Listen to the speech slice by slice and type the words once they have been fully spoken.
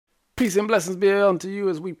Peace and blessings be unto you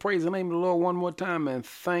as we praise the name of the Lord one more time and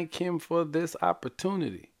thank Him for this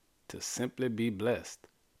opportunity to simply be blessed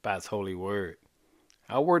by His holy word.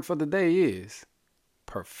 Our word for the day is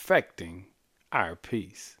perfecting our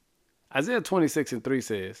peace. Isaiah 26:3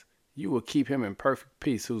 says, "You will keep him in perfect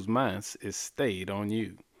peace whose mind is stayed on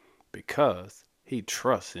you because he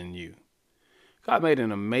trusts in you." God made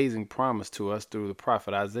an amazing promise to us through the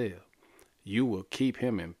prophet Isaiah. You will keep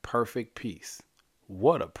him in perfect peace.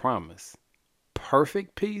 What a promise.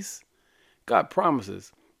 Perfect peace? God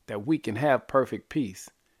promises that we can have perfect peace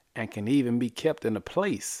and can even be kept in a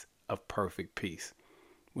place of perfect peace.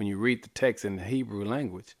 When you read the text in the Hebrew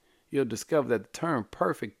language, you'll discover that the term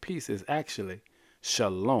perfect peace is actually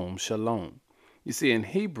shalom, shalom. You see, in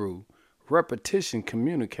Hebrew, repetition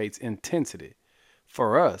communicates intensity.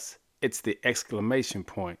 For us, it's the exclamation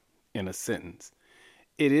point in a sentence.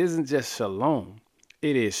 It isn't just shalom,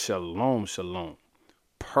 it is shalom, shalom.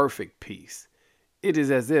 Perfect peace. It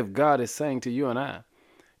is as if God is saying to you and I,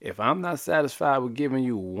 if I'm not satisfied with giving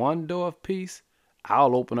you one door of peace,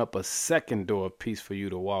 I'll open up a second door of peace for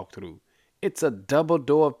you to walk through. It's a double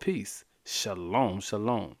door of peace. Shalom,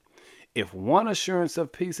 shalom. If one assurance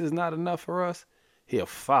of peace is not enough for us, He'll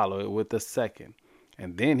follow it with a second.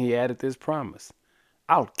 And then He added this promise: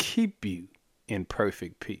 I'll keep you in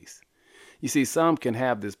perfect peace. You see, some can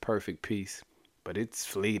have this perfect peace, but it's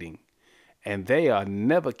fleeting, and they are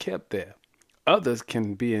never kept there. Others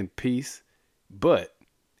can be in peace, but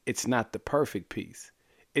it's not the perfect peace.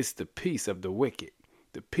 It's the peace of the wicked,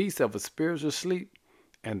 the peace of a spiritual sleep,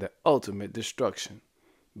 and the ultimate destruction.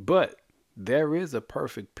 But there is a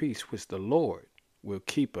perfect peace which the Lord will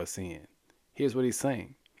keep us in. Here's what He's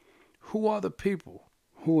saying. Who are the people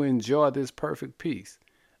who enjoy this perfect peace?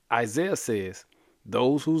 Isaiah says,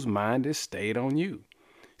 those whose mind is stayed on you.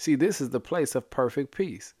 See, this is the place of perfect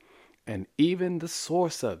peace, and even the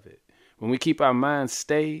source of it. When we keep our minds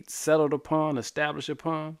stayed, settled upon, established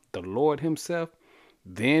upon the Lord Himself,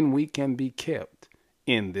 then we can be kept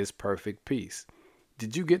in this perfect peace.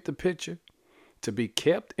 Did you get the picture? To be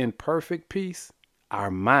kept in perfect peace,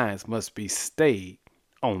 our minds must be stayed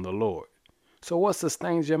on the Lord. So what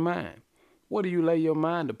sustains your mind? What do you lay your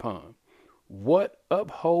mind upon? What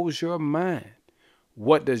upholds your mind?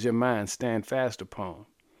 What does your mind stand fast upon?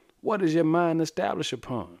 What is your mind established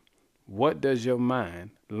upon? What does your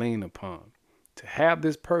mind lean upon? To have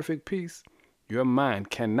this perfect peace, your mind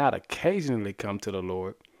cannot occasionally come to the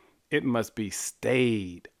Lord. It must be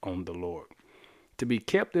stayed on the Lord. To be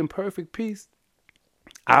kept in perfect peace,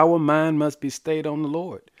 our mind must be stayed on the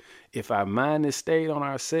Lord. If our mind is stayed on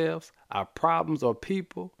ourselves, our problems or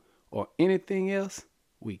people or anything else,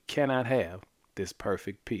 we cannot have this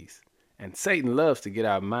perfect peace. And Satan loves to get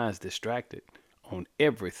our minds distracted on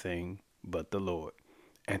everything but the Lord.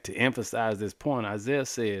 And to emphasize this point, Isaiah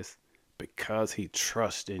says, because he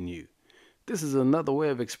trusts in you. This is another way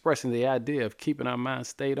of expressing the idea of keeping our minds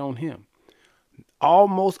stayed on Him.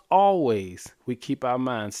 Almost always we keep our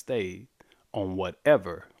minds stayed on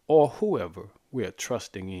whatever or whoever we are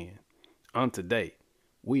trusting in. On today,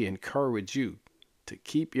 we encourage you to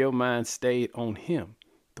keep your mind stayed on Him,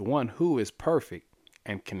 the one who is perfect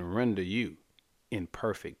and can render you in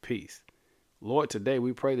perfect peace. Lord, today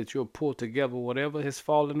we pray that you'll pull together whatever has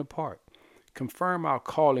fallen apart. Confirm our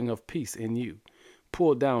calling of peace in you.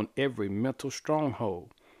 Pull down every mental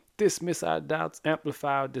stronghold. Dismiss our doubts,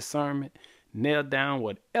 amplify our discernment, nail down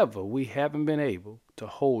whatever we haven't been able to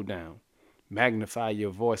hold down. Magnify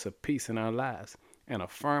your voice of peace in our lives and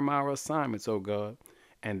affirm our assignments, O God,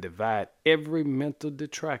 and divide every mental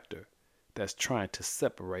detractor that's trying to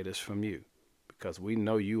separate us from you, because we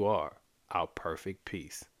know you are our perfect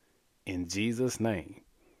peace. In Jesus' name,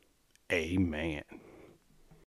 amen.